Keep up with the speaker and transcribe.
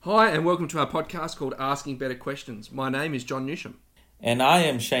Hi, and welcome to our podcast called Asking Better Questions. My name is John Newsham. And I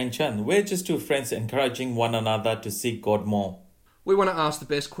am Shane Chen. We're just two friends encouraging one another to seek God more. We want to ask the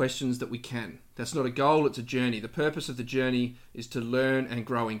best questions that we can. That's not a goal, it's a journey. The purpose of the journey is to learn and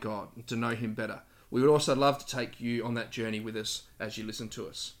grow in God, and to know Him better. We would also love to take you on that journey with us as you listen to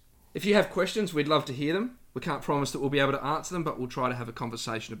us. If you have questions, we'd love to hear them. We can't promise that we'll be able to answer them, but we'll try to have a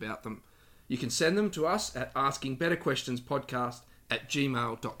conversation about them. You can send them to us at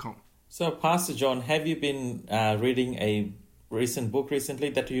askingbetterquestionspodcast@gmail.com. So, Pastor John, have you been reading a recent book recently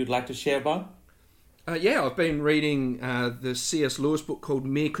that you'd like to share about? I've been reading the C.S. Lewis book called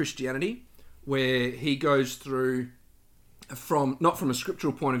Mere Christianity, where he goes through, not from a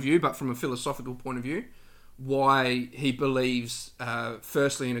scriptural point of view, but from a philosophical point of view, why he believes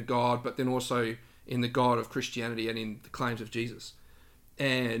firstly in a God, but then also in the God of Christianity and in the claims of Jesus.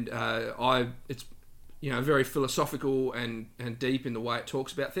 And it's very philosophical and deep in the way it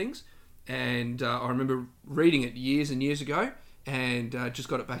talks about things. And I remember reading it years and years ago, and just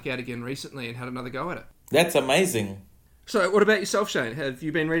got it back out again recently and had another go at it. That's amazing. So what about yourself, Shane? Have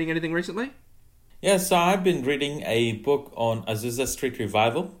you been reading anything recently? Yeah, so I've been reading a book on Azusa Street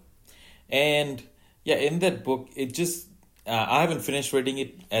Revival. And yeah, in that book, it just, I haven't finished reading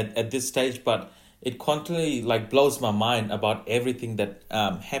it at this stage, but it constantly blows my mind about everything that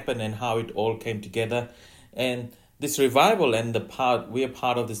happened and how it all came together. And this revival and we are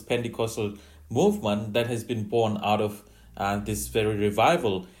part of this Pentecostal movement that has been born out of this very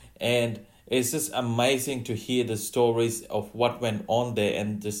revival. And it's just amazing to hear the stories of what went on there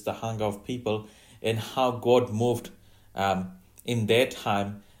and just the hunger of people and how God moved in their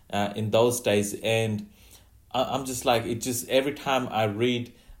time, in those days. And I'm just every time I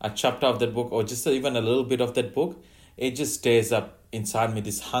read a chapter of that book or just even a little bit of that book, it just stirs up inside me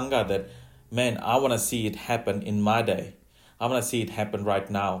this hunger that, man, I want to see it happen in my day. I want to see it happen right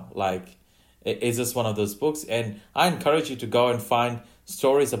now. It's just one of those books. And I encourage you to go and find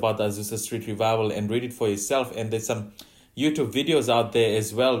stories about the Azusa Street Revival and read it for yourself. And there's some YouTube videos out there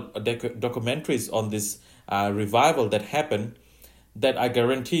as well, documentaries on this revival that happened, that I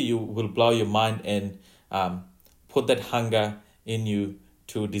guarantee you will blow your mind and put that hunger in you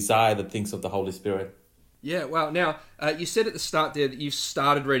to desire the things of the Holy Spirit. Yeah, well, now, you said at the start there that you've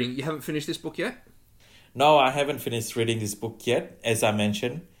started reading. You haven't finished this book yet? No, I haven't finished reading this book yet, as I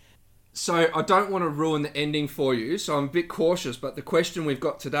mentioned. So I don't want to ruin the ending for you, so I'm a bit cautious, but the question we've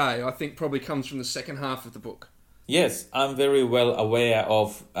got today, I think, probably comes from the second half of the book. Yes, I'm very well aware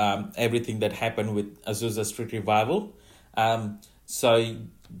of everything that happened with Azusa Street Revival. So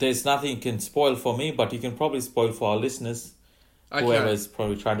there's nothing you can spoil for me, but you can probably spoil for our listeners. Okay. Whoever is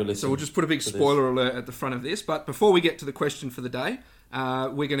probably trying to listen. So we'll just put a big spoiler alert at the front of this. But before we get to the question for the day,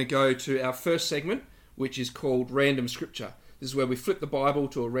 we're going to go to our first segment, which is called Random Scripture. This is where we flip the Bible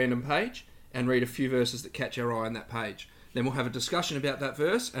to a random page and read a few verses that catch our eye on that page. Then we'll have a discussion about that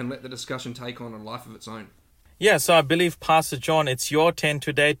verse and let the discussion take on a life of its own. Yeah, so I believe, Pastor John, it's your turn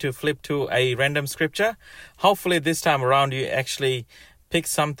today to flip to a random scripture. Hopefully this time around you actually pick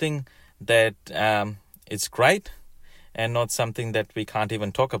something that is great and not something that we can't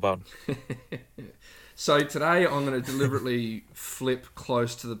even talk about. So today I'm going to deliberately flip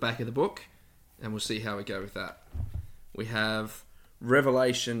close to the back of the book, and we'll see how we go with that. We have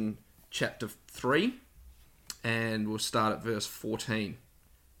Revelation chapter 3, and we'll start at verse 14.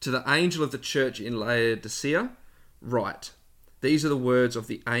 To the angel of the church in Laodicea, write, these are the words of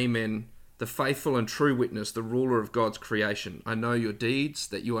the Amen, the faithful and true witness, the ruler of God's creation. I know your deeds,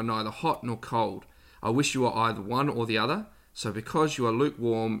 that you are neither hot nor cold. I wish you were either one or the other. So because you are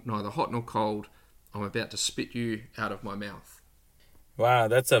lukewarm, neither hot nor cold, I'm about to spit you out of my mouth. Wow,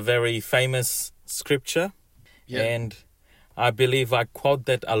 that's a very famous scripture. Yeah. And I believe I quote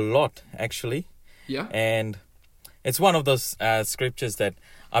that a lot, actually. Yeah. And it's one of those scriptures that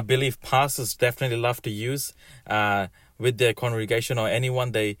I believe pastors definitely love to use with their congregation or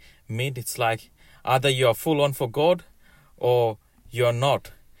anyone they meet. It's like either you're full on for God or you're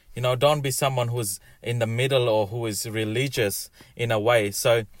not. Don't be someone who's in the middle or who is religious in a way.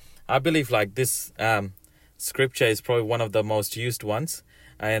 So I believe this scripture is probably one of the most used ones.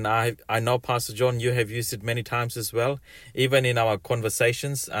 And I know, Pastor John, you have used it many times as well, even in our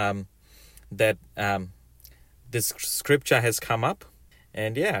conversations, that this scripture has come up.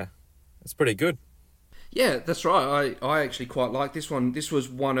 And yeah, it's pretty good. Yeah, that's right. I actually quite like this one. This was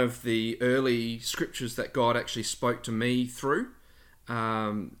one of the early scriptures that God actually spoke to me through.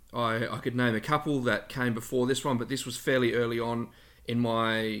 I could name a couple that came before this one, but this was fairly early on in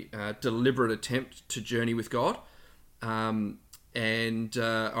my deliberate attempt to journey with God. And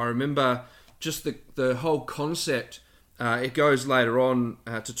I remember just the whole concept it goes later on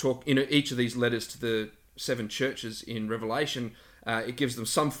to talk in each of these letters to the 7 churches in Revelation. It gives them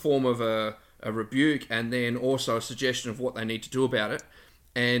some form of a rebuke and then also a suggestion of what they need to do about it.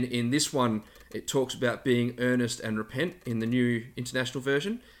 And in this one, it talks about being earnest and repent in the New International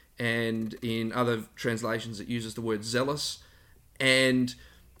Version. And in other translations, it uses the word zealous. And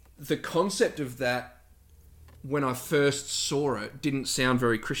the concept of that, when I first saw it, didn't sound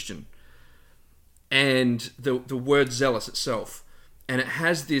very Christian. And the word zealous itself. And it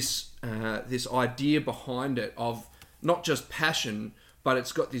has this idea behind it of not just passion, but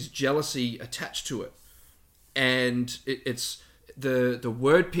it's got this jealousy attached to it. And it's the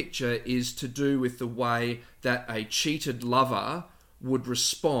word picture is to do with the way that a cheated lover would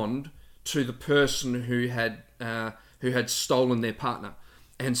respond to the person who had stolen their partner.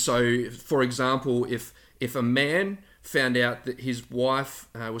 And so, for example, if a man found out that his wife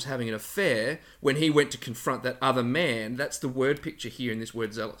was having an affair, when he went to confront that other man, that's the word picture here in this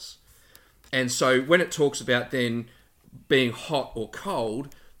word zealous. And so when it talks about then being hot or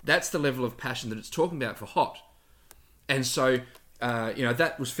cold, that's the level of passion that it's talking about for hot. And so,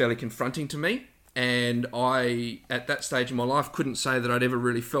 that was fairly confronting to me. And I, at that stage in my life, couldn't say that I'd ever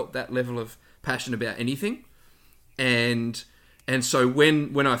really felt that level of passion about anything. And so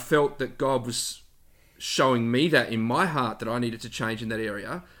when I felt that God was showing me that in my heart that I needed to change in that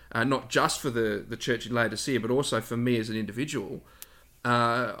area, not just for the church in Laodicea, but also for me as an individual,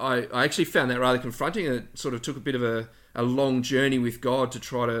 I actually found that rather confronting, and it sort of took a bit of a long journey with God to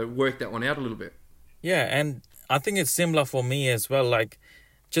try to work that one out a little bit. Yeah, and I think it's similar for me as well. Like,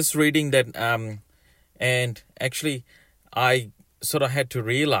 just reading that, and actually, I sort of had to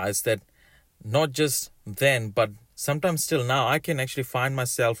realize that not just then, but sometimes still now, I can actually find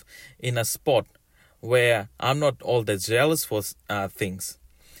myself in a spot where I'm not all that jealous for things.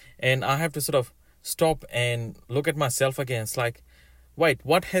 And I have to sort of stop and look at myself again. It's like, wait,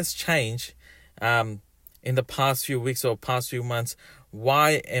 what has changed in the past few weeks or past few months?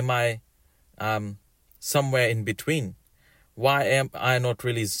 Why am I somewhere in between? Why am I not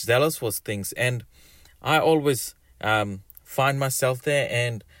really zealous for things? And I always find myself there,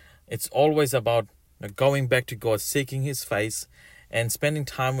 and it's always about going back to God, seeking His face and spending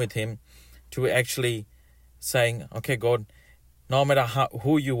time with Him, to actually saying, okay, God, no matter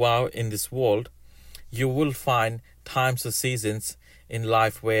who you are in this world, you will find times or seasons in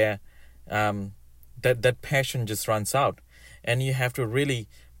life where that passion just runs out. And you have to really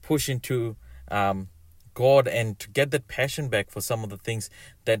push into God and to get that passion back for some of the things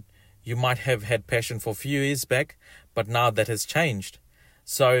that you might have had passion for a few years back, but now that has changed.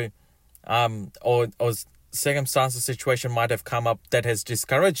 So, or circumstances, situation might have come up that has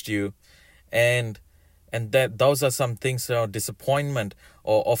discouraged you, and that those are some things, disappointment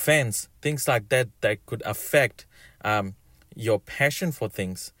or offense, things like that could affect your passion for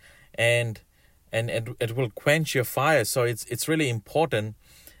things, and it will quench your fire. So it's really important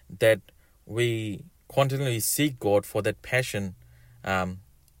that we continually seek God for that passion,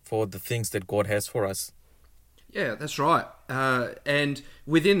 for the things that God has for us. Yeah, that's right. And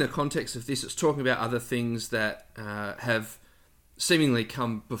within the context of this, it's talking about other things that have seemingly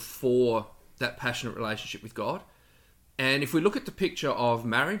come before that passionate relationship with God. And if we look at the picture of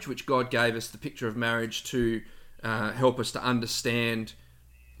marriage, which God gave us, the picture of marriage to help us to understand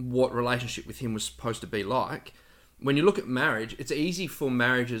what relationship with Him was supposed to be like, when you look at marriage, it's easy for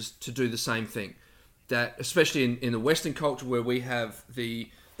marriages to do the same thing. That, especially in the Western culture, where we have the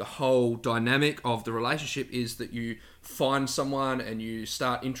whole dynamic of the relationship is that you find someone and you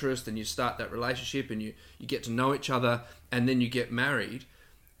start interest and you start that relationship and you get to know each other and then you get married.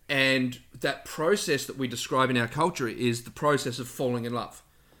 And that process that we describe in our culture is the process of falling in love.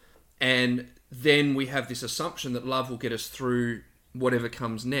 And then we have this assumption that love will get us through whatever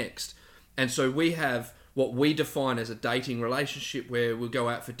comes next. And so we have what we define as a dating relationship, where we'll go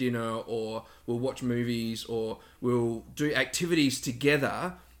out for dinner or we'll watch movies or we'll do activities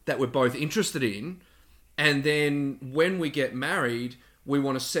together that we're both interested in. And then when we get married, we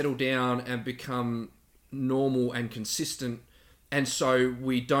want to settle down and become normal and consistent. And so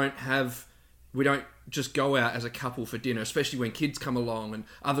we don't just go out as a couple for dinner, especially when kids come along and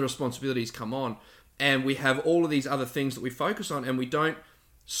other responsibilities come on. And we have all of these other things that we focus on, and we don't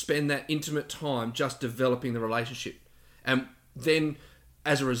spend that intimate time just developing the relationship. And then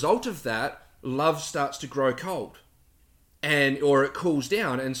as a result of that, love starts to grow cold, or it cools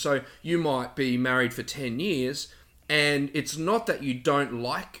down. And so you might be married for 10 years, and it's not that you don't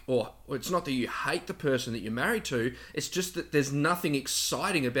like, or it's not that you hate the person that you're married to, it's just that there's nothing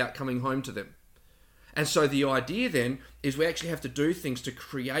exciting about coming home to them. And so the idea then is we actually have to do things to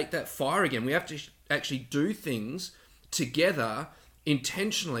create that fire again. We have to actually do things together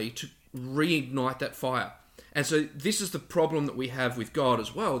intentionally to reignite that fire. And so this is the problem that we have with God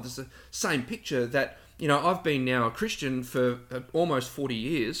as well. There's the same picture that, I've been now a Christian for almost 40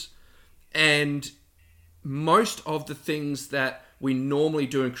 years, and most of the things that we normally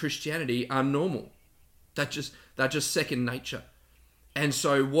do in Christianity are normal. They're just second nature. And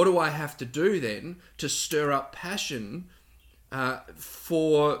so what do I have to do then to stir up passion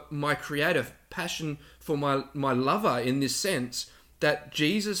for my Creator, passion for my lover, in this sense that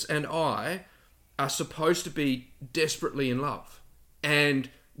Jesus and I are supposed to be desperately in love? And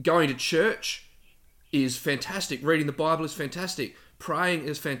going to church is fantastic. Reading the Bible is fantastic. Praying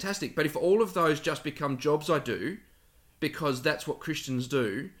is fantastic. But if all of those just become jobs I do, because that's what Christians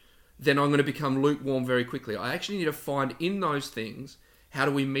do, then I'm going to become lukewarm very quickly. I actually need to find in those things, how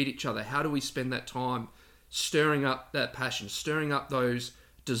do we meet each other? How do we spend that time stirring up that passion, stirring up those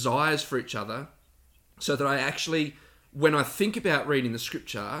desires for each other, so that I actually, when I think about reading the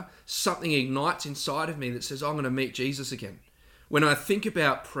scripture, something ignites inside of me that says, I'm going to meet Jesus again. When I think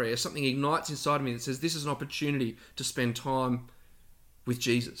about prayer, something ignites inside of me that says, this is an opportunity to spend time with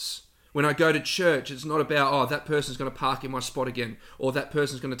Jesus. When I go to church, it's not about, that person's going to park in my spot again, or that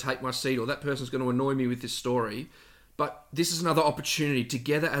person's going to take my seat, or that person's going to annoy me with this story. But this is another opportunity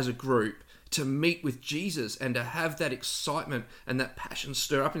together as a group to meet with Jesus and to have that excitement and that passion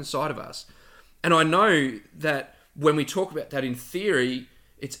stir up inside of us. And I know that when we talk about that in theory,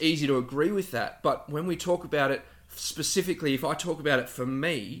 it's easy to agree with that. But when we talk about it specifically, if I talk about it for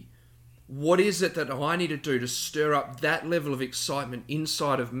me, what is it that I need to do to stir up that level of excitement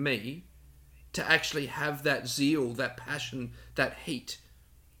inside of me to actually have that zeal, that passion, that heat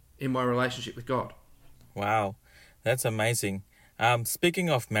in my relationship with God? Wow, that's amazing. Speaking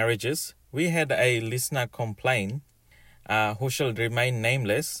of marriages, we had a listener complain, who shall remain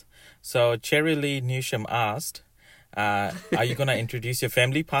nameless. So Cherry Lee Newsham asked, are you going to introduce your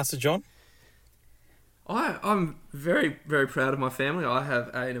family, Pastor John? I'm very, very proud of my family. I have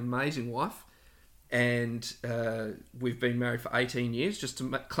an amazing wife, and we've been married for 18 years. Just to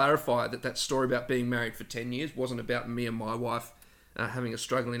clarify that story about being married for 10 years wasn't about me and my wife having a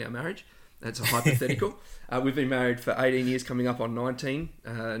struggle in our marriage. That's a hypothetical. We've been married for 18 years, coming up on 19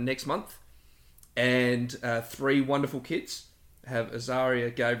 next month, and 3 wonderful kids. Have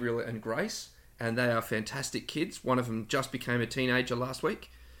Azaria, Gabriel, and Grace, and they are fantastic kids. One of them just became a teenager last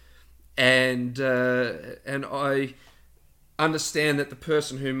week. And I understand that the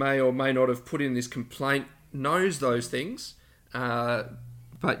person who may or may not have put in this complaint knows those things,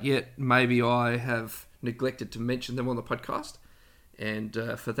 but yet maybe I have neglected to mention them on the podcast, and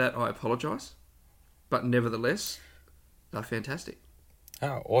for that I apologise. But nevertheless, they're fantastic.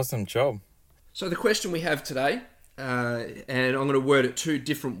 Oh, awesome job. So the question we have today, and I'm going to word it 2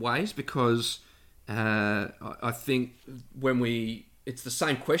 different ways, because I think it's the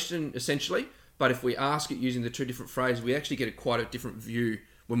same question essentially, but if we ask it using the 2 different phrases, we actually get quite a different view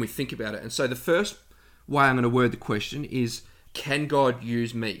when we think about it. And so the first way I'm going to word the question is, can God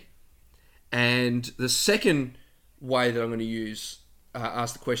use me? And the second way that I'm going to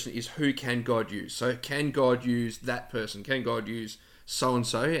ask the question is, who can God use? So can God use that person? Can God use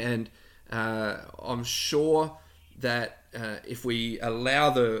so-and-so? And I'm sure that if we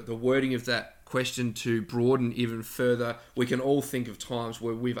allow the wording of that question to broaden even further, we can all think of times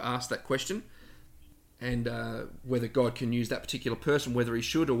where we've asked that question, and whether God can use that particular person, whether he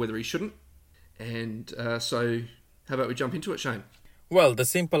should or whether he shouldn't. And so how about we jump into it, Shane? Well, the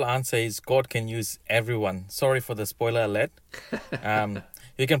simple answer is God can use everyone. Sorry for the spoiler alert.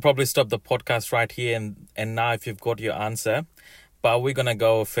 You can probably stop the podcast right here and now if you've got your answer. But we're going to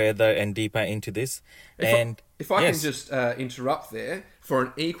go further and deeper into this. If I can just interrupt there for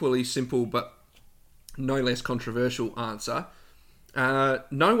an equally simple but no less controversial answer,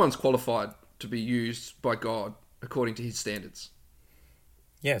 no one's qualified to be used by God according to his standards.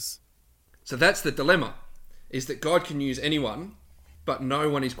 Yes. So that's the dilemma, is that God can use anyone, but no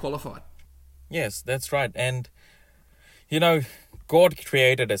one is qualified. Yes, that's right. And, God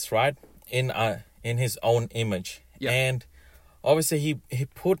created us, right, in his own image. Yeah. And obviously he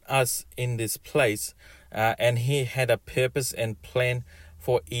put us in this place, and he had a purpose and plan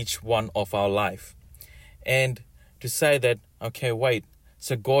for each one of our life. And to say that, okay, wait,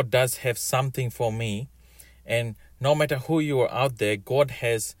 so God does have something for me, and no matter who you are out there, God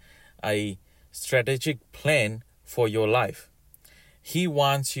has a strategic plan for your life. He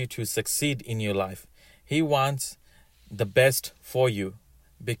wants you to succeed in your life. He wants the best for you,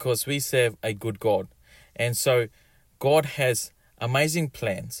 because we serve a good God. And so God has amazing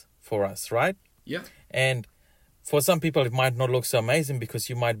plans for us, right? Yeah. And for some people, it might not look so amazing because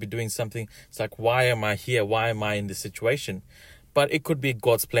you might be doing something. It's like, why am I here? Why am I in this situation? But it could be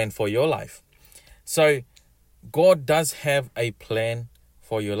God's plan for your life. So God does have a plan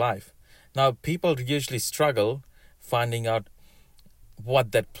for your life. Now, people usually struggle finding out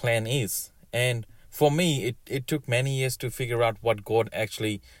what that plan is. And for me, it took many years to figure out what God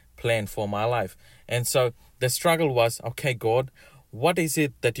actually planned for my life. And so the struggle was, okay, God, what is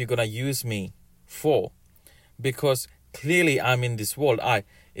it that you're going to use me for? Because clearly I'm in this world.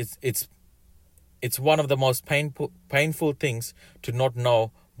 It's one of the most painful things to not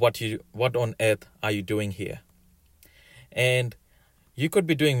know what on earth are you doing here. And you could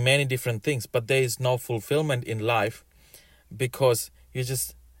be doing many different things, but there is no fulfillment in life because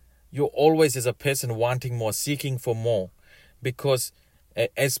you're always as a person wanting more, seeking for more. Because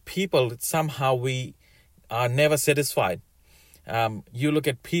as people, somehow we are never satisfied. You look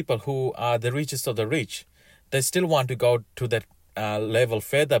at people who are the richest of the rich. They still want to go to that level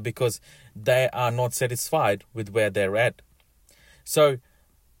further because they are not satisfied with where they're at. So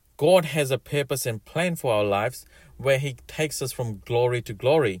God has a purpose and plan for our lives where He takes us from glory to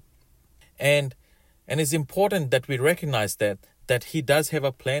glory. And it's important that we recognize that He does have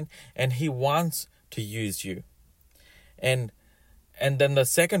a plan and He wants to use you. And then the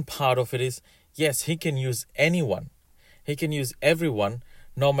second part of it is, yes, He can use anyone. He can use everyone,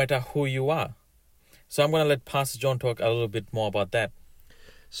 no matter who you are. So I'm going to let Pastor John talk a little bit more about that.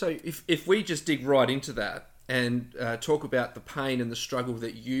 So if we just dig right into that and talk about the pain and the struggle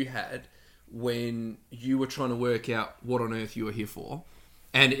that you had when you were trying to work out what on earth you were here for,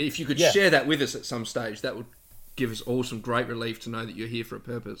 and if you could share that with us at some stage, that would give us all some great relief to know that you're here for a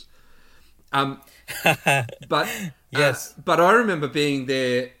purpose. But I remember being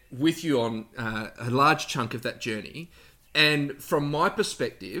there with you on a large chunk of that journey. And from my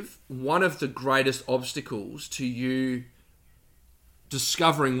perspective, one of the greatest obstacles to you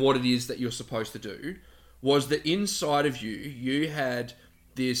discovering what it is that you're supposed to do was that inside of you, you had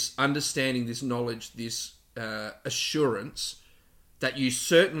this understanding, this knowledge, this assurance that you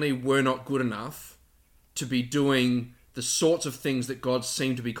certainly were not good enough to be doing the sorts of things that God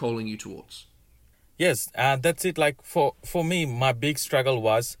seemed to be calling you towards. Yes, that's it. Like for me, my big struggle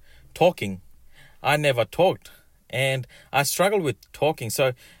was talking. I never talked. And I struggle with talking.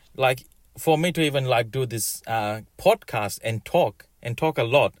 So, like, for me to even, like, do this podcast and talk a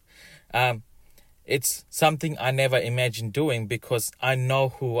lot, it's something I never imagined doing because I know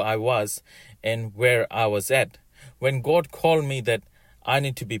who I was and where I was at. When God called me that I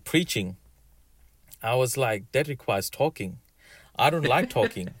need to be preaching, I was like, that requires talking. I don't like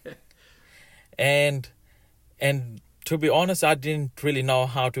talking. And to be honest, I didn't really know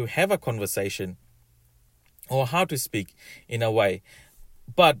how to have a conversation or how to speak in a way.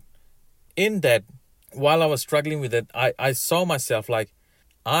 But in that, while I was struggling with it, I saw myself like,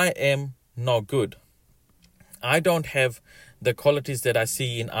 I am no good. I don't have the qualities that I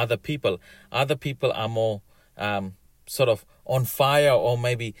see in other people. Other people are more sort of on fire, or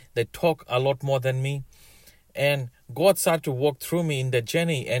maybe they talk a lot more than me. And God started to walk through me in that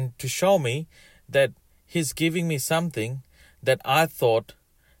journey and to show me that He's giving me something that I thought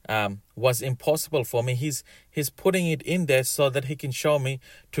was impossible for me. He's putting it in there so that He can show me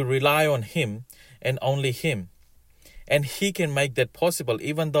to rely on Him and only Him. And He can make that possible.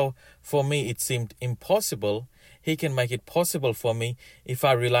 Even though for me it seemed impossible, He can make it possible for me if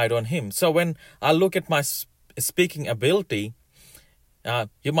I relied on Him. So when I look at my speaking ability,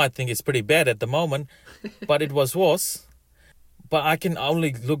 you might think it's pretty bad at the moment, but it was worse. But I can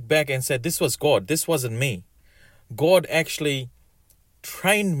only look back and say, this was God. This wasn't me. God actually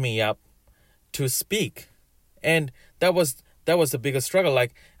trained me up to speak. And that was the biggest struggle.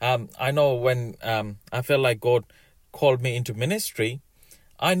 Like, I know when I felt like God called me into ministry,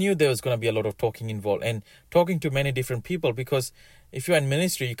 I knew there was going to be a lot of talking involved and talking to many different people, because if you're in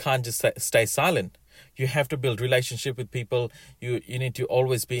ministry, you can't just stay silent. You have to build relationship with people. You need to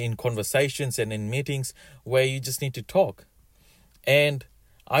always be in conversations and in meetings where you just need to talk. And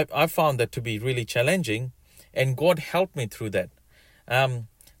I found that to be really challenging, and God helped me through that.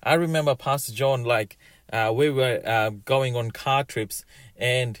 I remember Pastor John, like we were going on car trips,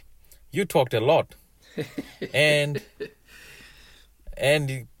 and you talked a lot. and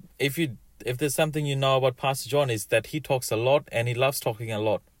if there's something you know about Pastor John, is that he talks a lot and he loves talking a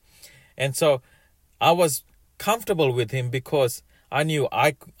lot. And so I was comfortable with him because I knew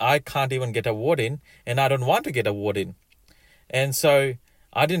I can't even get a word in, and I don't want to get a word in. And so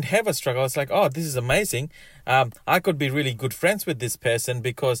I didn't have a struggle. I was like, oh, this is amazing. I could be really good friends with this person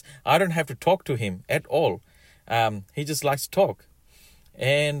because I don't have to talk to him at all. He just likes to talk.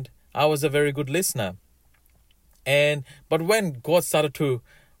 And I was a very good listener. But when God started to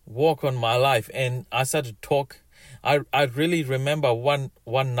walk on my life and I started to talk, I really remember one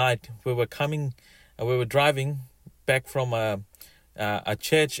night we were driving back from a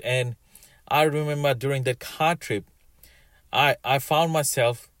church, and I remember during that car trip, I found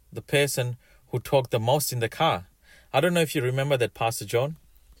myself the person who talked the most in the car. I don't know if you remember that, Pastor John.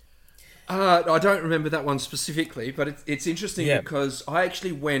 I don't remember that one specifically, but it's interesting because I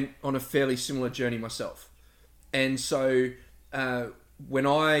actually went on a fairly similar journey myself. And so when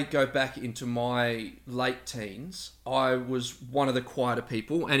I go back into my late teens, I was one of the quieter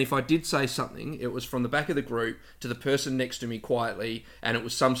people. And if I did say something, it was from the back of the group to the person next to me quietly, and it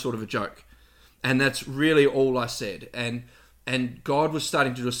was some sort of a joke. And that's really all I said. And God was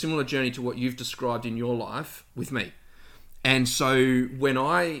starting to do a similar journey to what you've described in your life with me. And so when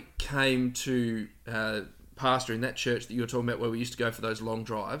I came to pastor in that church that you were talking about, where we used to go for those long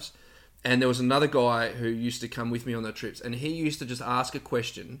drives, and there was another guy who used to come with me on the trips, and he used to just ask a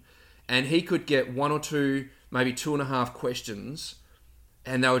question, and he could get one or two, maybe 2.5 questions,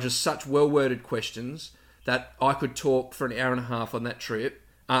 and they were just such well-worded questions that I could talk for an hour and a half on that trip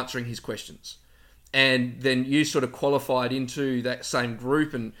answering his questions. And then you sort of qualified into that same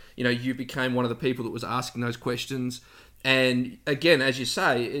group, and you became one of the people that was asking those questions. And again, as you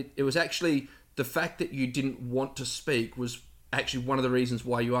say, it was actually the fact that you didn't want to speak was actually one of the reasons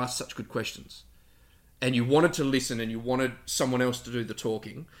why you asked such good questions. And you wanted to listen, and you wanted someone else to do the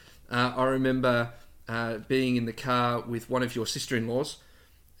talking. I remember being in the car with one of your sister-in-laws,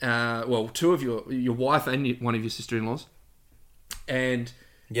 two of your wife and one of your sister-in-laws, and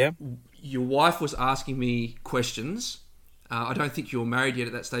your wife was asking me questions. I don't think you were married yet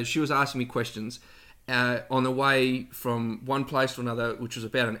at that stage. She was asking me questions on the way from one place to another, which was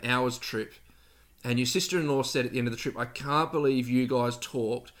about an hour's trip. And your sister-in-law said at the end of the trip, "I can't believe you guys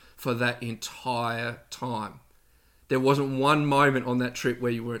talked for that entire time. There wasn't one moment on that trip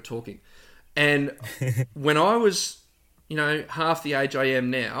where you weren't talking." And when I was, half the age I am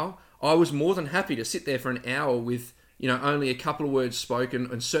now, I was more than happy to sit there for an hour with, only a couple of words spoken,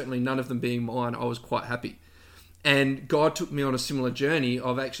 and certainly none of them being mine. I was quite happy. And God took me on a similar journey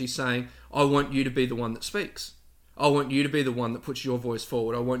of actually saying, "I want you to be the one that speaks. I want you to be the one that puts your voice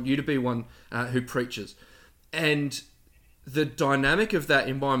forward. I want you to be one who preaches." And the dynamic of that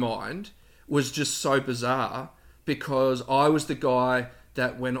in my mind was just so bizarre, because I was the guy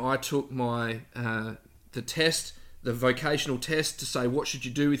that when I took my the vocational test to say, what should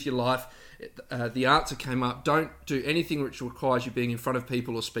you do with your life, the answer came up, don't do anything which requires you being in front of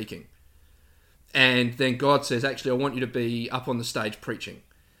people or speaking. And then God says, actually, I want you to be up on the stage preaching.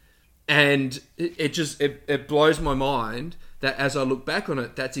 And it blows my mind that as I look back on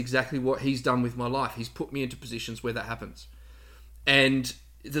it, that's exactly what he's done with my life. He's put me into positions where that happens. And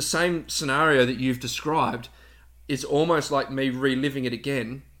the same scenario that you've described is almost like me reliving it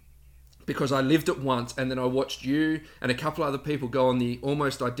again, because I lived it once, and then I watched you and a couple other people go on the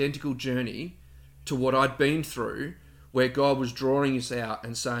almost identical journey to what I'd been through, where God was drawing us out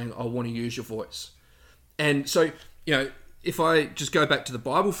and saying, "I want to use your voice." And so, if I just go back to the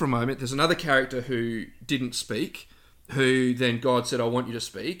Bible for a moment, there's another character who didn't speak, who then God said, "I want you to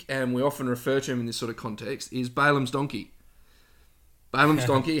speak," and we often refer to him in this sort of context, is Balaam's donkey. Balaam's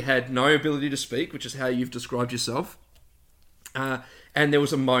donkey had no ability to speak, which is how you've described yourself. And there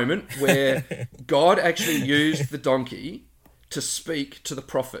was a moment where God actually used the donkey to speak to the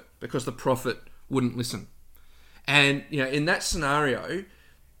prophet, because the prophet wouldn't listen. And, in that scenario,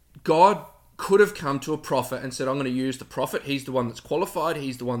 God could have come to a prophet and said, "I'm going to use the prophet. He's the one that's qualified.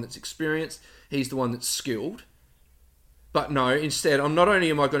 He's the one that's experienced. He's the one that's skilled." But no, instead, not only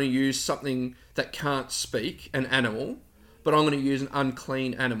am I going to use something that can't speak, an animal, but I'm going to use an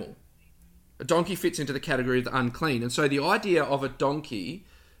unclean animal. A donkey fits into the category of the unclean. And so the idea of a donkey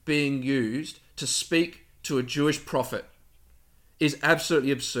being used to speak to a Jewish prophet is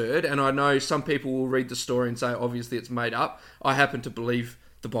absolutely absurd. And I know some people will read the story and say, obviously it's made up. I happen to believe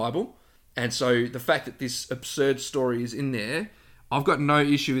the Bible. And so the fact that this absurd story is in there, I've got no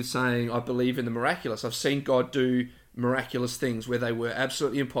issue with saying I believe in the miraculous. I've seen God do miraculous things where they were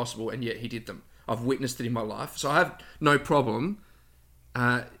absolutely impossible, and yet he did them. I've witnessed it in my life. So I have no problem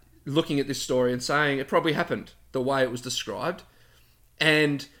looking at this story and saying it probably happened the way it was described.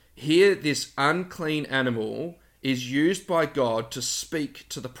 And here, this unclean animal is used by God to speak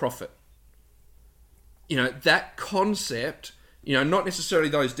to the prophet. That concept, not necessarily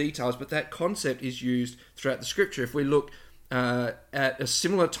those details, but that concept is used throughout the scripture. If we look at a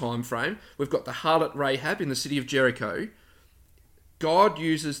similar time frame, we've got the harlot Rahab in the city of Jericho. God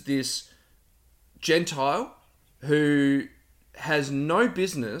uses this Gentile who has no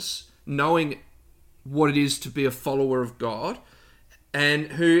business knowing what it is to be a follower of God,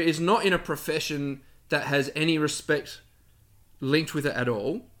 and who is not in a profession that has any respect linked with it at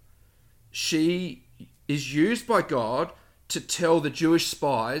all. She is used by God to tell the Jewish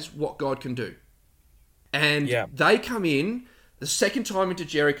spies what God can do. And they come in the second time into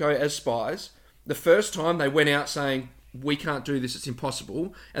Jericho as spies. The first time they went out saying, we can't do this, it's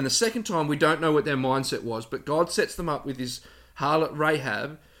impossible. And the second time, we don't know what their mindset was, but God sets them up with this harlot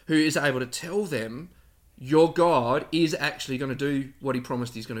Rahab, who is able to tell them, your God is actually going to do what he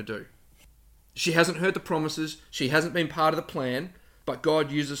promised he's going to do. She hasn't heard the promises, she hasn't been part of the plan, but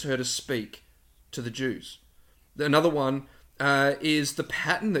God uses her to speak to the Jews. Another one is the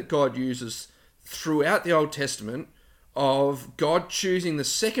pattern that God uses throughout the Old Testament of God choosing the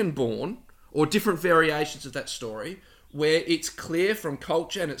second born, or different variations of that story, where it's clear from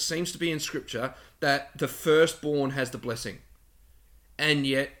culture, and it seems to be in Scripture, that the firstborn has the blessing. And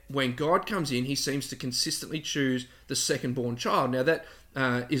yet, when God comes in, he seems to consistently choose the second-born child. Now, that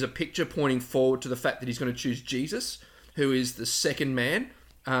is a picture pointing forward to the fact that he's going to choose Jesus, who is the second man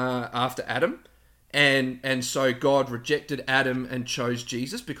after Adam. And so God rejected Adam and chose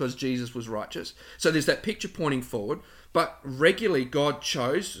Jesus because Jesus was righteous. So there's that picture pointing forward. But regularly, God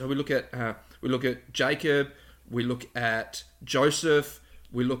chose. So we look at Jacob, we look at Joseph,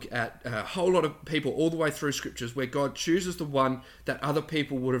 we look at a whole lot of people all the way through scriptures where God chooses the one that other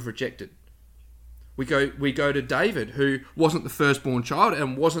people would have rejected. We go to David, who wasn't the firstborn child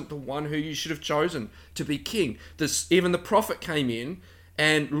and wasn't the one who you should have chosen to be king. Even the prophet came in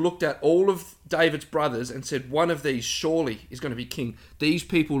and looked at all of David's brothers and said, one of these surely is going to be king. These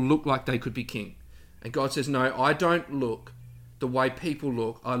people look like they could be king. And God says, no, I don't look the way people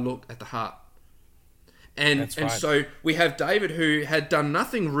look. I look at the heart. And so we have David, who had done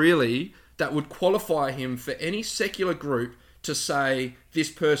nothing really that would qualify him for any secular group to say this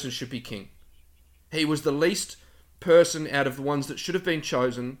person should be king. He was the least person out of the ones that should have been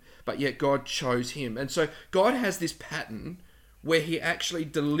chosen, but yet God chose him. And so God has this pattern where he actually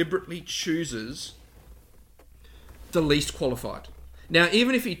deliberately chooses the least qualified. Now,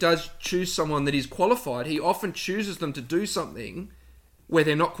 even if he does choose someone that is qualified, he often chooses them to do something where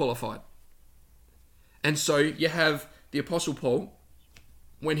they're not qualified. And so you have the Apostle Paul,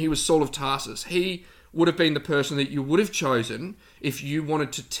 when he was Saul of Tarsus. He would have been the person that you would have chosen if you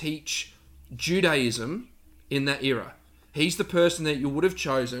wanted to teach Judaism in that era. He's the person that you would have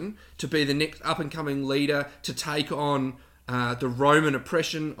chosen to be the next up-and-coming leader to take on the Roman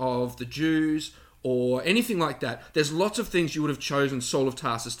oppression of the Jews or anything like that. There's lots of things you would have chosen Saul of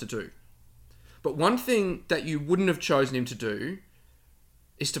Tarsus to do. But one thing that you wouldn't have chosen him to do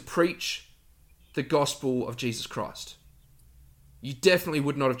is to preach the gospel of Jesus Christ. You definitely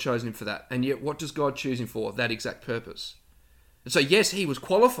would not have chosen him for that. And yet, what does God choose him for? That exact purpose. And so, yes, he was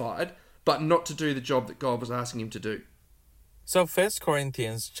qualified, but not to do the job that God was asking him to do. So 1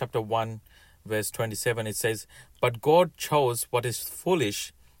 Corinthians chapter 1, verse 27, it says, "But God chose what is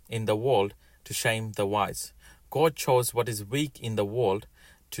foolish in the world to shame the wise. God chose what is weak in the world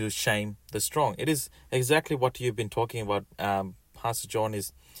to shame the strong." It is exactly what you've been talking about, Pastor John,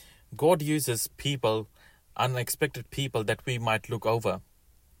 is God uses people, unexpected people that we might look over.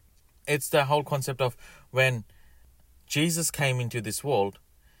 It's the whole concept of when Jesus came into this world,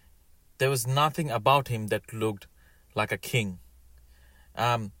 there was nothing about him that looked like a king.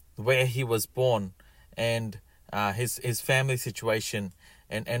 Where he was born and his family situation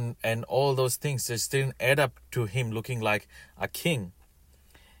and all those things just didn't add up to him looking like a king.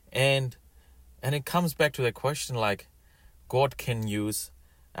 And it comes back to the question, like, God can use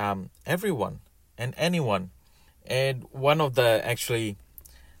everyone and anyone. And one of the, actually,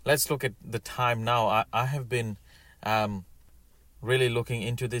 let's look at the time now. I have been really looking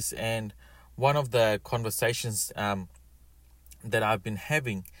into this, and one of the conversations that I've been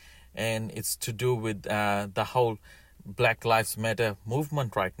having, and it's to do with the whole Black Lives Matter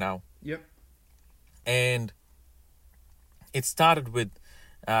movement right now. Yep. And it started with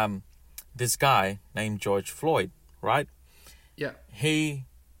this guy named George Floyd, right? Yeah. He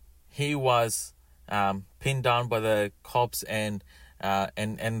was pinned down by the cops, and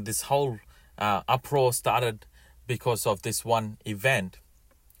this whole uproar started because of this one event,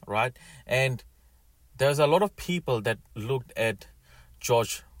 right? And there's a lot of people that looked at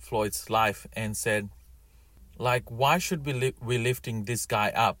George Floyd's life and said, like, why should we lifting this guy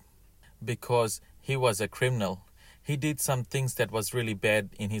up? Because he was a criminal. He did some things that was really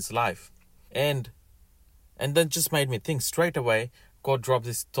bad in his life. And that just made me think straight away. God dropped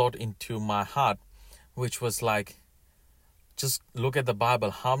this thought into my heart, which was like, just look at the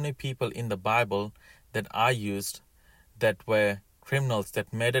Bible. How many people in the Bible that I used that were criminals,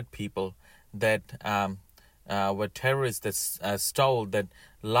 that murdered people, that were terrorists, that stole, that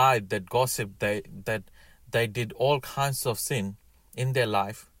lied, that gossiped, that they did all kinds of sin in their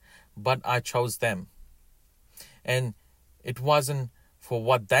life, but I chose them. And it wasn't for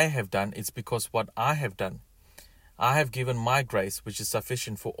what they have done, it's because what I have done. I have given my grace, which is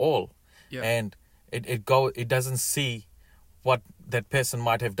sufficient for all. Yeah. And it doesn't see what that person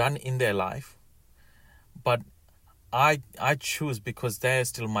might have done in their life, but I choose because they are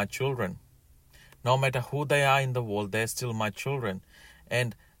still my children. No matter who they are in the world, they're still my children.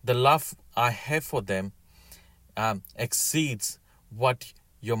 And the love I have for them exceeds what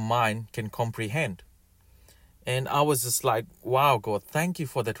your mind can comprehend. And I was just like, wow, God, thank you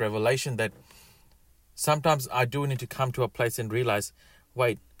for that revelation, that sometimes I do need to come to a place and realize,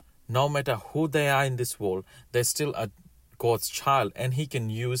 wait, no matter who they are in this world, they're still a God's child, and He can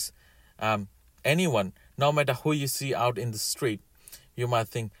use anyone. No matter who you see out in the street, you might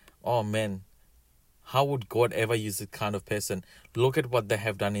think, oh man, how would God ever use this kind of person? Look at what they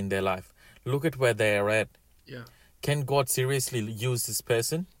have done in their life. Look at where they are at. Yeah. Can God seriously use this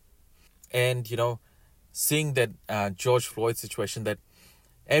person? And, seeing that George Floyd situation, that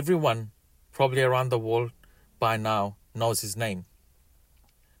everyone probably around the world by now knows his name.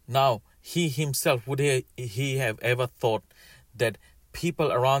 Now, he himself, would he have ever thought that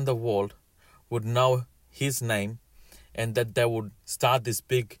people around the world would know his name, and that they would start this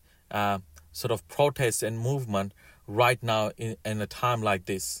big sort of protest and movement right now in a time like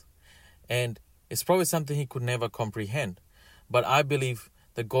this? And it's probably something he could never comprehend. But I believe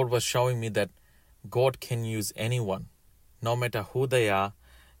that God was showing me that God can use anyone, no matter who they are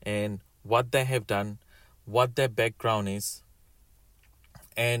and what they have done, what their background is.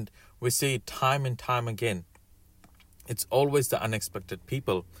 And we see it time and time again. It's always the unexpected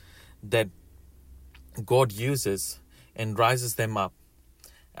people that God uses and rises them up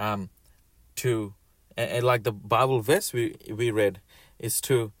to, and like the Bible verse we read, is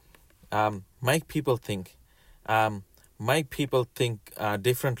to make people think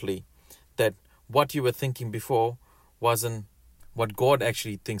differently, that what you were thinking before wasn't what God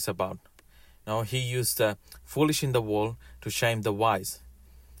actually thinks about. He used the foolish in the world to shame the wise,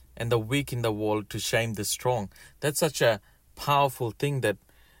 and the weak in the world to shame the strong. That's such a powerful thing that,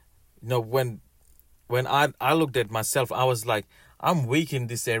 when I looked at myself, I was like, I'm weak in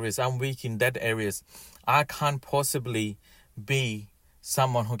these areas, I'm weak in that areas. I can't possibly be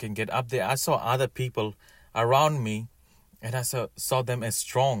someone who can get up there. I saw other people around me, and I saw them as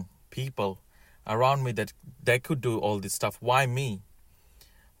strong people around me, that they could do all this stuff. Why me?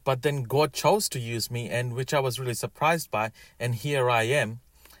 But then God chose to use me, and which I was really surprised by, and here I am.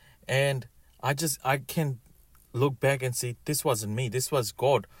 And I can look back and see, this wasn't me, this was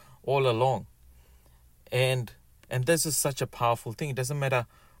God all along. And this is such a powerful thing. It doesn't matter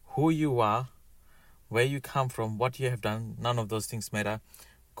who you are, where you come from, what you have done, none of those things matter.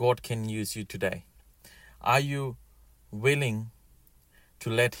 God can use you today. Are you willing to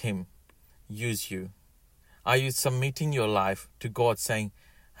let Him use you? Are you submitting your life to God, saying,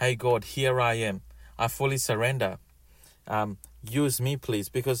 hey God, here I am, I fully surrender, use me please?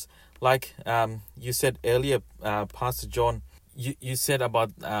 Because like you said earlier, Pastor John, you said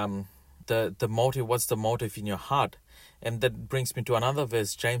about the motive, what's the motive in your heart? And that brings me to another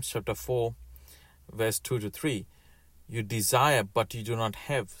verse, James chapter 4, verse 2-3. You desire, but you do not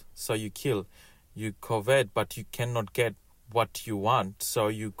have, so you kill. You covet, but you cannot get what you want, so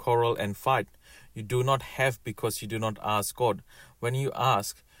you quarrel and fight. You do not have because you do not ask God. When you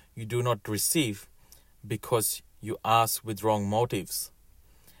ask, you do not receive because you ask with wrong motives,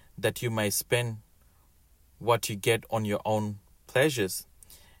 that you may spend what you get on your own pleasures.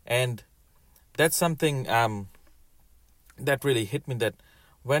 And that's something that really hit me, that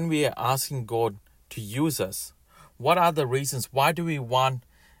when we are asking God to use us, what are the reasons? Why do we want?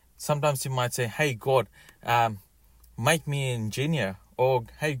 Sometimes you might say, hey God, make me an engineer, or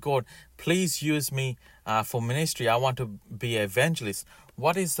hey God, please use me for ministry, I want to be an evangelist.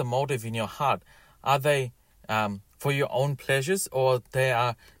 What is the motive in your heart? Are they for your own pleasures, or they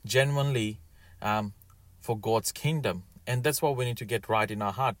are genuinely for God's kingdom? And that's what we need to get right in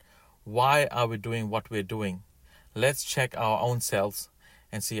our heart. Why are we doing what we're doing? Let's check our own selves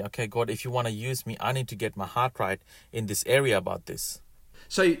and see, okay, God, if you want to use me, I need to get my heart right in this area about this.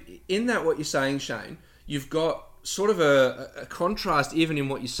 So in that, what you're saying, Shane, you've got sort of a contrast even in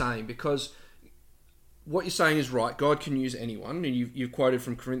what you're saying, because what you're saying is right. God can use anyone. And you've quoted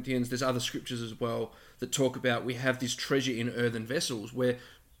from Corinthians. There's other scriptures as well that talk about we have this treasure in earthen vessels, where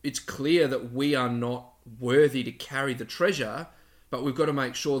it's clear that we are not worthy to carry the treasure, but we've got to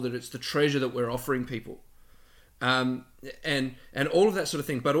make sure that it's the treasure that we're offering people. um, and all of that sort of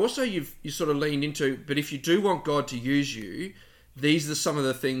thing. But also you sort of leaned into, but if you do want God to use you, these are some of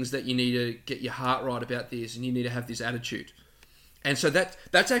the things that you need to get your heart right about this, and you need to have this attitude. And so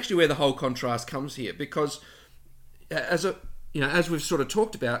that's actually where the whole contrast comes here, because as we've sort of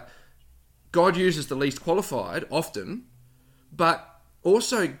talked about, God uses the least qualified often, but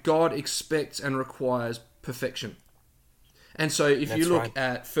also God expects and requires perfection. And so if you look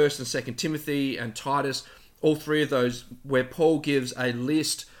at 1st and 2nd Timothy and Titus, all three of those, where Paul gives a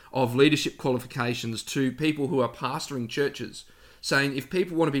list of leadership qualifications to people who are pastoring churches, saying if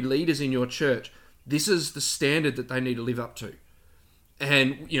people want to be leaders in your church, this is the standard that they need to live up to.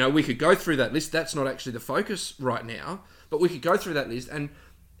 And, we could go through that list. That's not actually the focus right now, but we could go through that list. And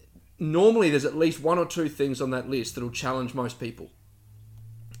normally there's at least one or two things on that list that will challenge most people.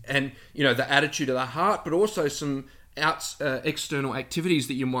 And, the attitude of the heart, but also some external activities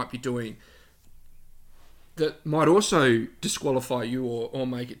that you might be doing that might also disqualify you or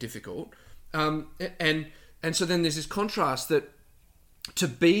make it difficult. And so then there's this contrast that to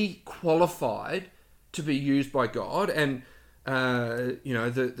be qualified to be used by God and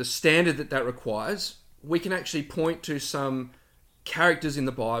the standard that requires, we can actually point to some characters in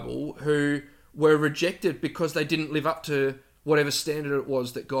the Bible who were rejected because they didn't live up to whatever standard it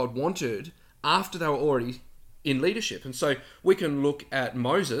was that God wanted after they were already in leadership. And so we can look at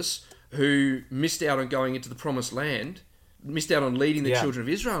Moses, who missed out on going into the promised land, missed out on leading the children of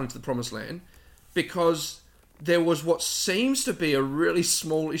Israel into the promised land, because there was what seems to be a really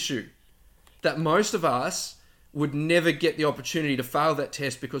small issue that most of us would never get the opportunity to fail that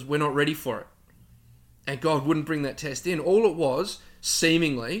test because we're not ready for it. And God wouldn't bring that test in. All it was,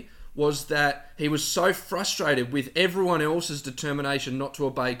 seemingly, was that he was so frustrated with everyone else's determination not to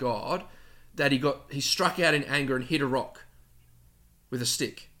obey God that he struck out in anger and hit a rock with a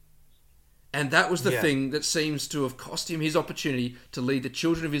stick. And that was the thing that seems to have cost him his opportunity to lead the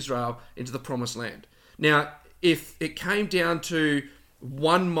children of Israel into the promised land. Now, if it came down to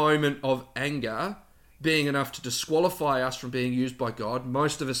one moment of anger being enough to disqualify us from being used by God,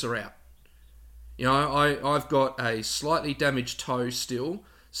 most of us are out. I've got a slightly damaged toe still,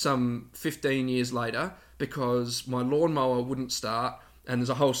 some 15 years later, because my lawnmower wouldn't start, and there's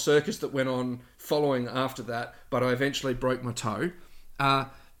a whole circus that went on following after that, but I eventually broke my toe. I've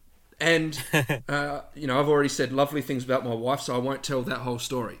already said lovely things about my wife, so I won't tell that whole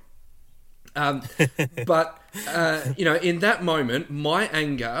story. But in that moment, my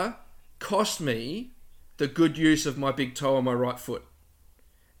anger cost me the good use of my big toe on my right foot.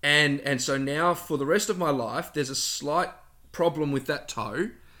 And so now for the rest of my life, there's a slight problem with that toe.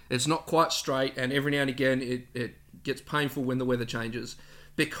 It's not quite straight, and every now and again it gets painful when the weather changes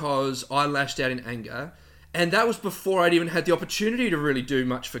because I lashed out in anger. And that was before I'd even had the opportunity to really do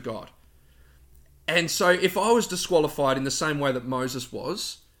much for God. And so if I was disqualified in the same way that Moses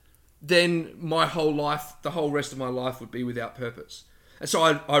was, then my whole life, the whole rest of my life would be without purpose. And so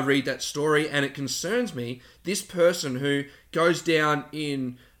I read that story and it concerns me. This person who goes down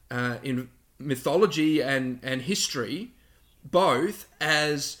in mythology and history, both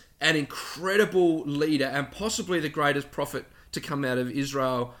as an incredible leader and possibly the greatest prophet to come out of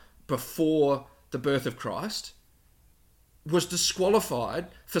Israel before the birth of Christ, was disqualified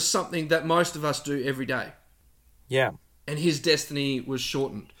for something that most of us do every day. Yeah. And his destiny was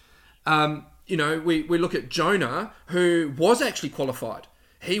shortened. We look at Jonah, who was actually qualified.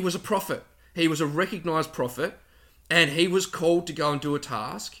 He was a prophet. He was a recognized prophet, and he was called to go and do a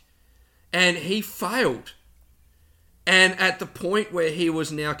task, and he failed. And at the point where he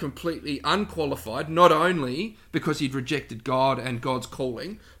was now completely unqualified, not only because he'd rejected God and God's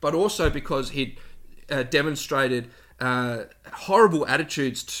calling, but also because he'd demonstrated horrible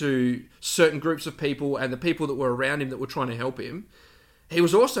attitudes to certain groups of people and the people that were around him that were trying to help him, he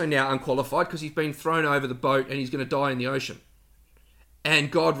was also now unqualified because he's been thrown over the boat and he's going to die in the ocean. And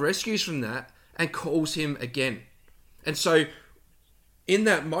God rescues from that and calls him again. And so in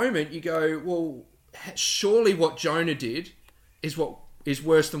that moment you go, well, surely what Jonah did is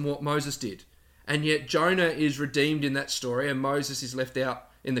worse than what Moses did. And yet Jonah is redeemed in that story and Moses is left out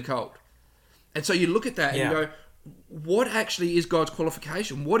in the cold. And so you look at that and you go, what actually is God's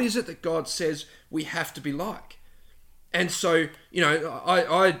qualification? What is it that God says we have to be like? And so,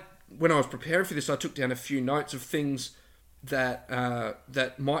 I when I was preparing for this, I took down a few notes of things that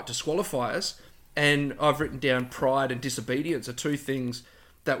might disqualify us. And I've written down pride and disobedience are two things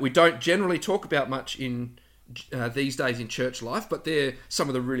that we don't generally talk about much in these days in church life, but they're some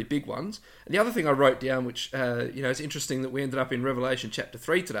of the really big ones. And the other thing I wrote down, which it's interesting that we ended up in Revelation chapter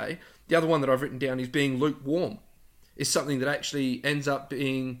 3 today. The other one that I've written down is being lukewarm, is something that actually ends up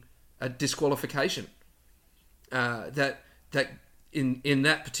being a disqualification. that in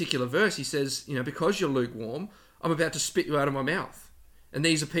that particular verse, he says, because you're lukewarm, I'm about to spit you out of my mouth. And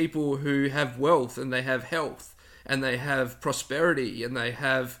these are people who have wealth, and they have health, and they have prosperity, and they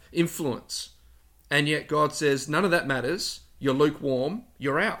have influence. And yet God says, none of that matters. You're lukewarm,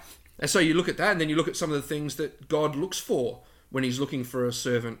 you're out. And so you look at that, and then you look at some of the things that God looks for when he's looking for a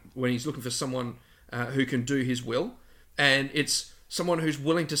servant, when he's looking for someone who can do his will. And it's someone who's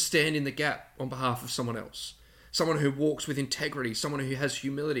willing to stand in the gap on behalf of someone else. Someone who walks with integrity, someone who has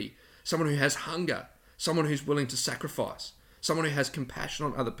humility, someone who has hunger, someone who's willing to sacrifice, someone who has compassion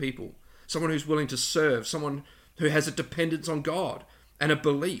on other people, someone who's willing to serve, someone who has a dependence on God and a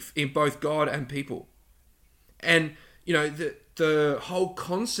belief in both God and people. And, the whole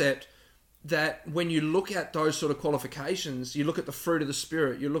concept that when you look at those sort of qualifications, you look at the fruit of the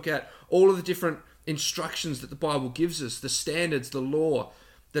Spirit, you look at all of the different instructions that the Bible gives us, the standards, the law,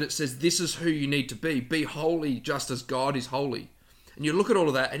 that it says this is who you need to be holy just as God is holy. And you look at all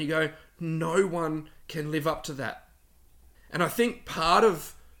of that and you go, no one can live up to that. And I think part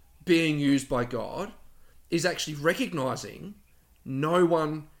of being used by God is actually recognizing no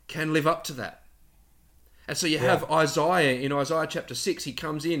one can live up to that. And so you have Isaiah, in Isaiah chapter 6, he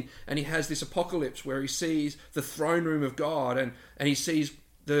comes in and he has this apocalypse where he sees the throne room of God and he sees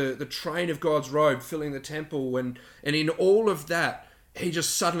the train of God's robe filling the temple. And in all of that, he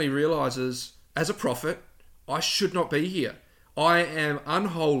just suddenly realizes, as a prophet, I should not be here. I am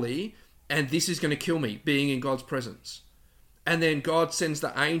unholy and this is going to kill me, being in God's presence. And then God sends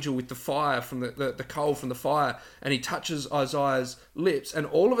the angel with the fire from the coal from the fire, and he touches Isaiah's lips, and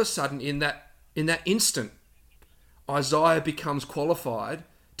all of a sudden in that instant, Isaiah becomes qualified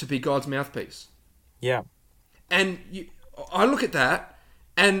to be God's mouthpiece. Yeah. And I look at that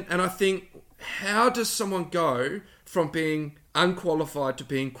and I think, how does someone go from being unqualified to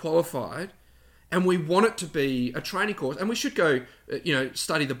being qualified? And we want it to be a training course, and we should go,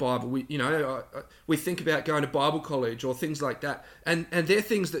 study the Bible. We think about going to Bible college or things like that, and they're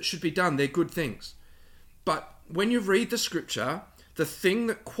things that should be done. They're good things. But when you read the scripture, the thing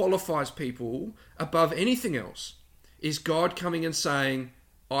that qualifies people above anything else is God coming and saying,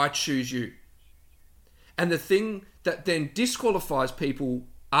 I choose you. And the thing that then disqualifies people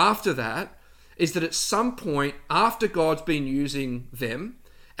after that is that at some point, after God's been using them,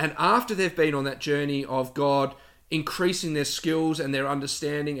 and after they've been on that journey of God increasing their skills and their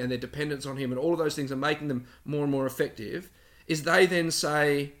understanding and their dependence on Him, and all of those things are making them more and more effective, is they then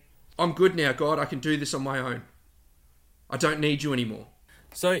say, I'm good now, God, I can do this on my own. I don't need you anymore.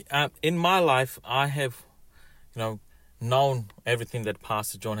 So in my life, I have, known everything that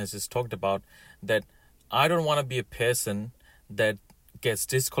Pastor John has just talked about, that I don't want to be a person that gets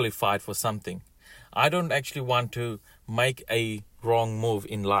disqualified for something. I don't actually want to make a wrong move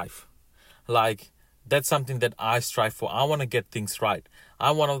in life. Like, that's something that I strive for. I want to get things right.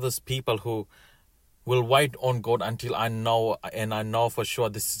 I'm one of those people who will wait on God until I know for sure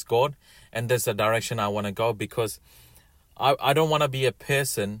this is God and there's the direction I want to go, because I don't want to be a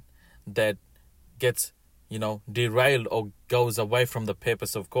person that gets, derailed or goes away from the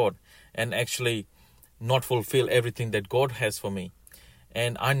purpose of God and actually not fulfill everything that God has for me.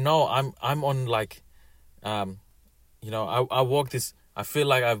 And I know I'm on like, I feel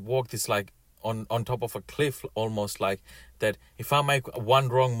like I've walked this like on top of a cliff, almost like that. If I make one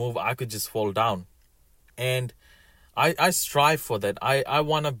wrong move, I could just fall down. And I strive for that. I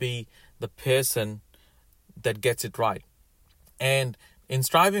want to be the person that gets it right. And in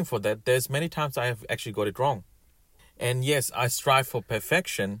striving for that, there's many times I have actually got it wrong. And yes, I strive for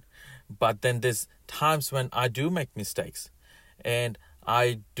perfection, but then there's times when I do make mistakes and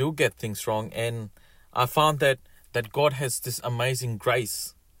I do get things wrong. And I found that God has this amazing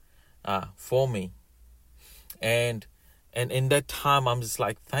grace for me. And in that time, I'm just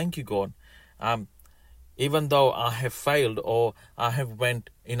like, thank you, God. Even though I have failed or I have went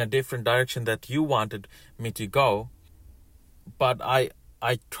in a different direction that you wanted me to go, but I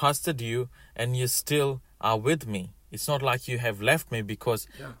trusted you and you still are with me. It's not like you have left me because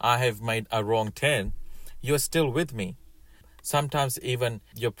I have made a wrong turn. You're still with me. Sometimes even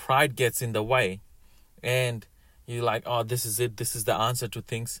your pride gets in the way and you're like, oh, this is it. This is the answer to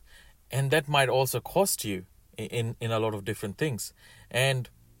things. And that might also cost you in a lot of different things. And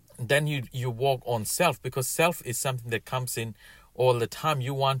then you walk on self, because self is something that comes in all the time.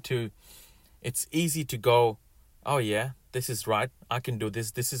 It's easy to go, oh yeah, this is right. I can do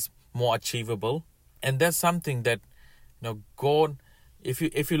this. This is more achievable. And that's something that, God, if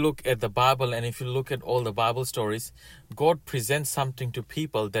you look at the Bible and if you look at all the Bible stories, God presents something to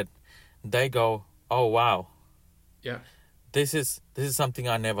people that they go, oh wow. Yeah. This is something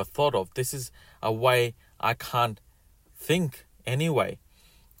I never thought of. This is a way I can't think anyway.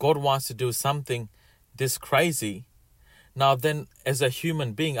 God wants to do something this crazy. Now then, as a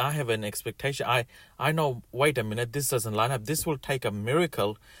human being, I have an expectation. I know, wait a minute, this doesn't line up. This will take a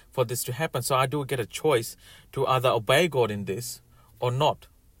miracle for this to happen. So I do get a choice to either obey God in this or not.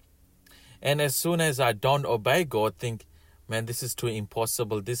 And as soon as I don't obey God, think, man, this is too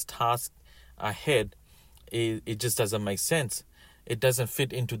impossible. This task ahead, it just doesn't make sense. It doesn't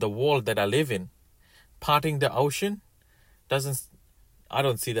fit into the world that I live in. Parting the ocean, I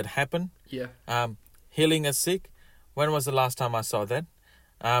don't see that happen. Yeah. Healing a sick, when was the last time I saw that?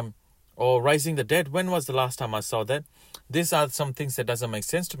 Or raising the dead, when was the last time I saw that? These are some things that doesn't make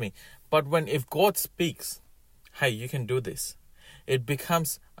sense to me. But if God speaks, hey, you can do this, it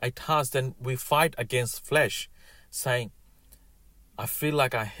becomes a task. Then we fight against flesh, saying, I feel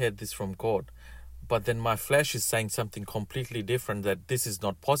like I heard this from God, but then my flesh is saying something completely different, that this is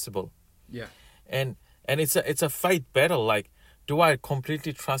not possible. Yeah. And it's a faith battle. Like, do I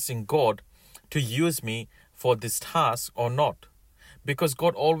completely trust in God to use me for this task or not? Because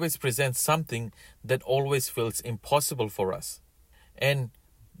God always presents something that always feels impossible for us. And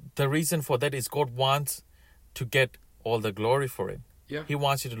the reason for that is God wants to get all the glory for it. Yeah. He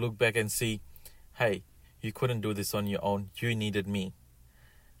wants you to look back and see, hey, you couldn't do this on your own. You needed me.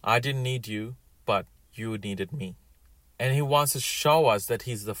 I didn't need you, but you needed me. And He wants to show us that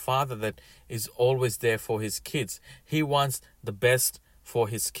He's the Father that is always there for His kids. He wants the best for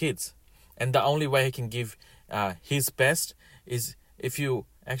His kids. And the only way He can give His best is if you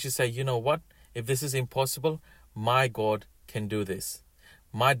actually say, you know what? If this is impossible, my God can do this.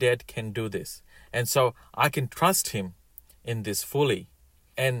 My dad can do this. And so I can trust Him in this fully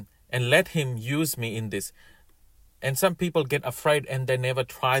and let Him use me in this. And some people get afraid and they never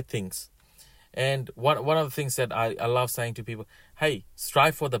try things. And one of the things that I love saying to people, hey,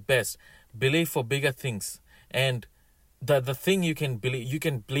 strive for the best, believe for bigger things. And the thing you can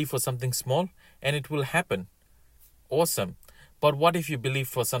believe for something small and it will happen. Awesome. But what if you believe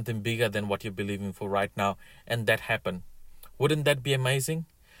for something bigger than what you're believing for right now and that happen? Wouldn't that be amazing?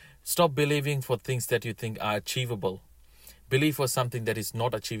 Stop believing for things that you think are achievable. Believe for something that is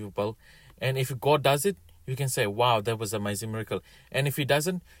not achievable. And if God does it, you can say, wow, that was an amazing miracle. And if He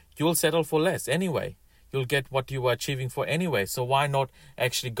doesn't, you'll settle for less anyway. You'll get what you were achieving for anyway. So why not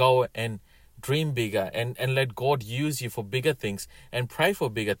actually go and dream bigger and let God use you for bigger things and pray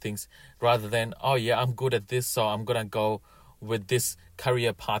for bigger things rather than, oh yeah, I'm good at this, so I'm going to go with this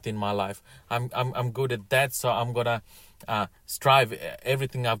career path in my life. I'm good at that, so I'm going to strive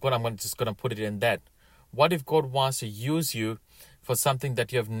everything I've got. I'm just going to put it in that. What if God wants to use you for something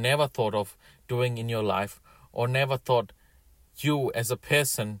that you have never thought of doing in your life or never thought you as a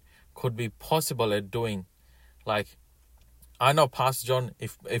person could be possible at doing? Like, I know, Pastor John,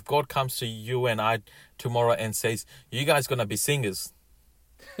 if God comes to you and I tomorrow and says, you guys going to be singers,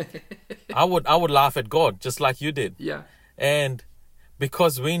 I would laugh at God just like you did. Yeah. And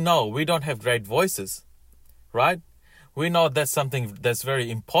because we know we don't have great voices, right? We know that's something that's very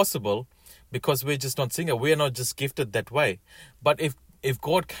impossible because we're just not singers. We are not just gifted that way. But if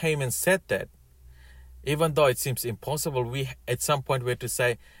God came and said that, even though it seems impossible, we at some point we have to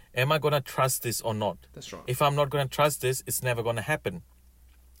say, am I going to trust this or not? That's right. If I'm not going to trust this, it's never going to happen.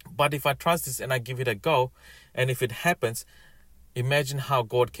 But if I trust this and I give it a go, and if it happens, imagine how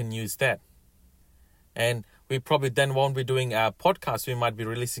God can use that. And we probably then won't be doing our podcast. We might be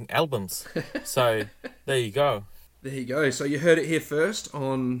releasing albums. So there you go. There you go. So you heard it here first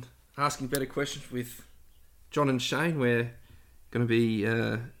on Asking Better Questions with John and Shane. We're going to be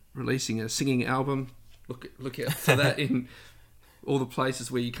releasing a singing album. Look out for that in all the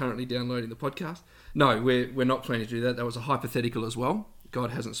places where you're currently downloading the podcast. No, we're not planning to do that. That was a hypothetical as well.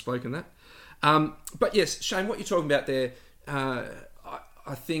 God hasn't spoken that. But yes, Shane, what you're talking about there,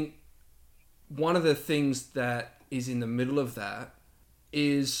 I think one of the things that is in the middle of that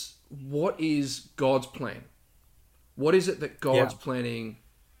is, what is God's plan? What is it that God's planning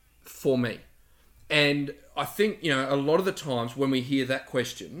for me? And I think, a lot of the times when we hear that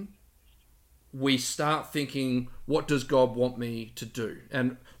question, we start thinking, what does God want me to do?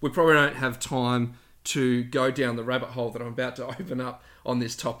 And we probably don't have time to go down the rabbit hole that I'm about to open up on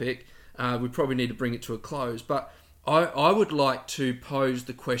this topic. We probably need to bring it to a close. But I would like to pose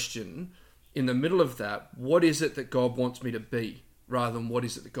the question in the middle of that, what is it that God wants me to be, rather than what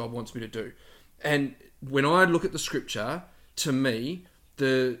is it that God wants me to do? And when I look at the scripture, to me,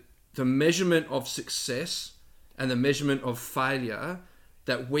 the measurement of success and the measurement of failure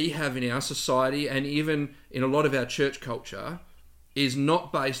that we have in our society and even in a lot of our church culture is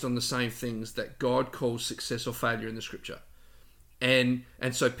not based on the same things that God calls success or failure in the scripture. And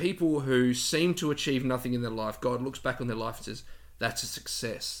so people who seem to achieve nothing in their life, God looks back on their life and says, that's a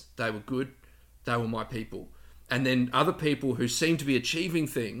success. They were good. They were my people. And then other people who seem to be achieving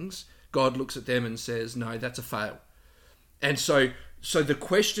things, God looks at them and says, no, that's a fail. And so the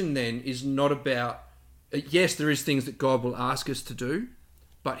question then is not about, yes, there is things that God will ask us to do,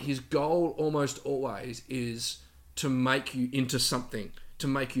 but his goal almost always is to make you into something, to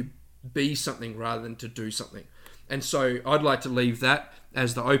make you be something rather than to do something. And so I'd like to leave that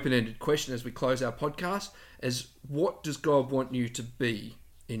as the open-ended question as we close our podcast, as what does God want you to be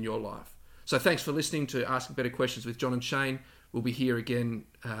in your life? So thanks for listening to Asking Better Questions with John and Shane. We'll be here again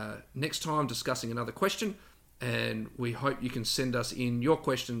next time discussing another question, and we hope you can send us in your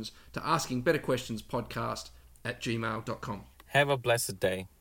questions to askingbetterquestionspodcast@gmail.com. Have a blessed day.